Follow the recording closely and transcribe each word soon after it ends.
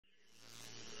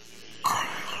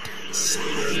JP.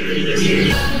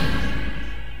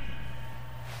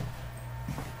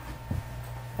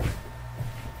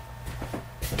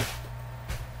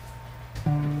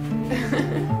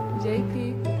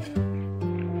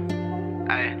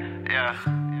 Hey, yeah.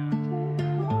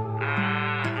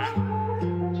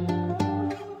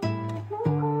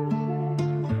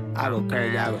 I go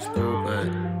crazy, I go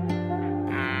stupid.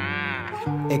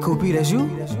 Hey, Koopy, that's you?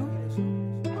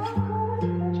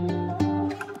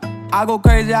 I go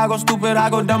crazy, I go stupid, I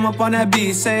go dumb up on that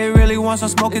beat. Say you really want some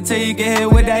smoke it till you get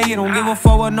hit with that heat. Don't give a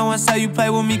fuck what no one say, you play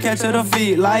with me, catch to the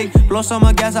feet. Like, blow some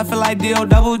gas, I feel like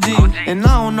D-O-double-G. And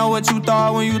I don't know what you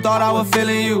thought when you thought I was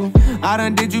feeling you. I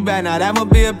done did you bad, now that would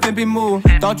be a pimpy move.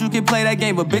 Thought you could play that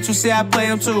game, but bitch, you see I play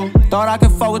them too. Thought I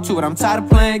could fuck with you, but I'm tired of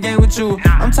playing game with you.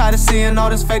 I'm tired of seeing all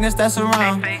this fakeness that's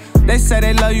around. They say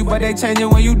they love you, but they change it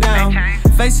when you down.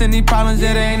 Facing these problems,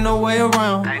 yeah, there ain't no way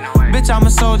around. Bitch, I'm a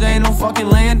soldier, ain't no fucking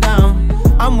laying down.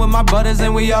 I'm with my brothers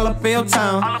and we all up in your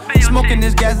town. Smoking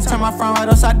this gas and turn my frown right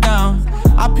upside down.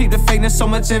 I peep the fakeness, so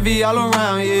much envy all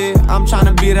around, yeah. I'm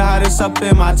tryna be the hottest up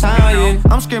in my town, yeah.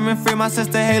 I'm screaming free my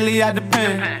sister Haley at the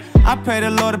pen. I pray the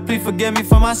Lord to please forgive me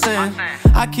for my sin.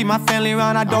 I keep my family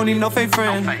around, I don't need no fake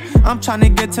friend. I'm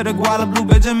tryna get to the Guala Blue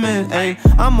Benjamin, ayy.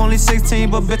 I'm only 16,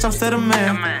 but bitch, I'm still the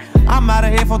man. I'm out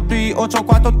of here for 3, 8, 4, 3.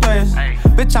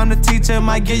 Bitch, I'm the teacher,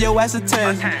 might give your ass a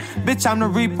test. Bitch, I'm the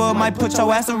reaper, might put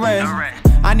your ass to rest.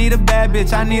 I need a bad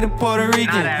bitch, I need a Puerto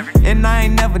Rican. And I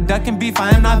ain't never ducking beef,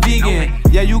 I am not vegan.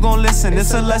 Yeah, you gon' listen,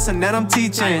 it's a lesson that I'm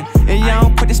teaching. And yeah, I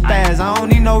don't put the spaz, I don't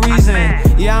need no reason.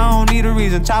 Yeah, I don't need a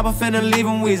reason, chopper finna leave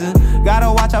him wheezing.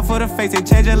 Gotta watch out for the face, they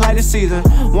change it like the season.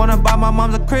 Wanna buy my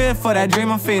mom's a crib for that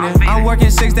dream I'm feeding. I'm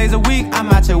working 6 days a week, I'm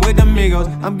out here with the amigos.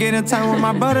 I'm getting time with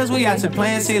my brothers, we out here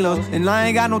playing CeeLos. And I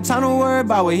ain't got no time to worry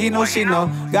about what he know, she know.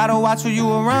 Gotta watch who you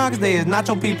around, cause they is not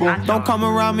your people. Don't come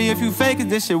around me if you fake, cause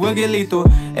this shit will get lethal.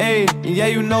 Hey, yeah,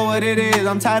 you know what it is.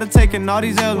 I'm tired of taking all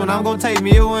these L's when I'm gon' take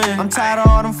me a win. I'm tired of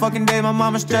all them fucking days my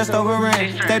mama stressed over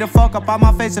rent. Stay the fuck up out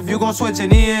my face if you gon' switch in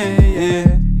the end,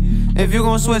 yeah. If you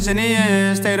gon' switch in the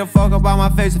end, stay the fuck up out my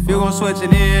face if you gon' switch in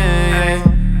the end, yeah.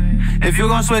 If you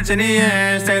gon' switch in the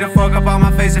end, stay the fuck up out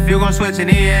my face if you gon' switch in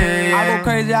the end, yeah. I go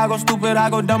crazy, I go stupid, I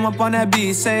go dumb up on that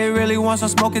beat. Say you really want some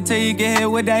smoke it till you get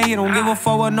hit with that heat. Don't give a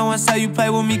fuck what no one say, you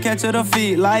play with me, catch to the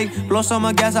feet. Like, blow some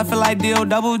gas, I feel like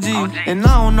D-O-double-G. And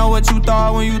I don't know what you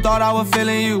thought when you thought I was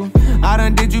feeling you. I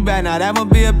done did you bad, now that would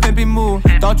be a pimpy move.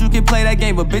 Thought you could play that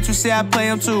game, but bitch, you see I play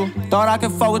them too. Thought I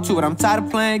could fuck with you, but I'm tired of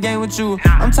playing game with you.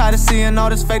 I'm tired of seeing all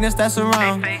this fakeness that's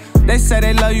around. They say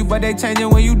they love you, but they change it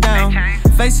when you down.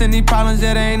 Facing these problems,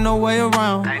 yeah, there ain't no way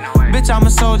around. Bitch, I'm a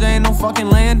soldier, ain't no fucking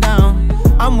laying down.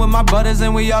 I'm with my brothers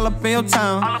and we all up in your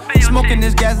town. Smoking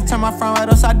this gas and turn my frown right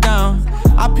upside down.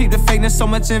 I peep the fakeness, so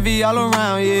much envy all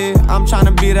around, yeah. I'm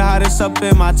tryna be the hottest up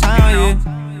in my town,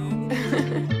 yeah.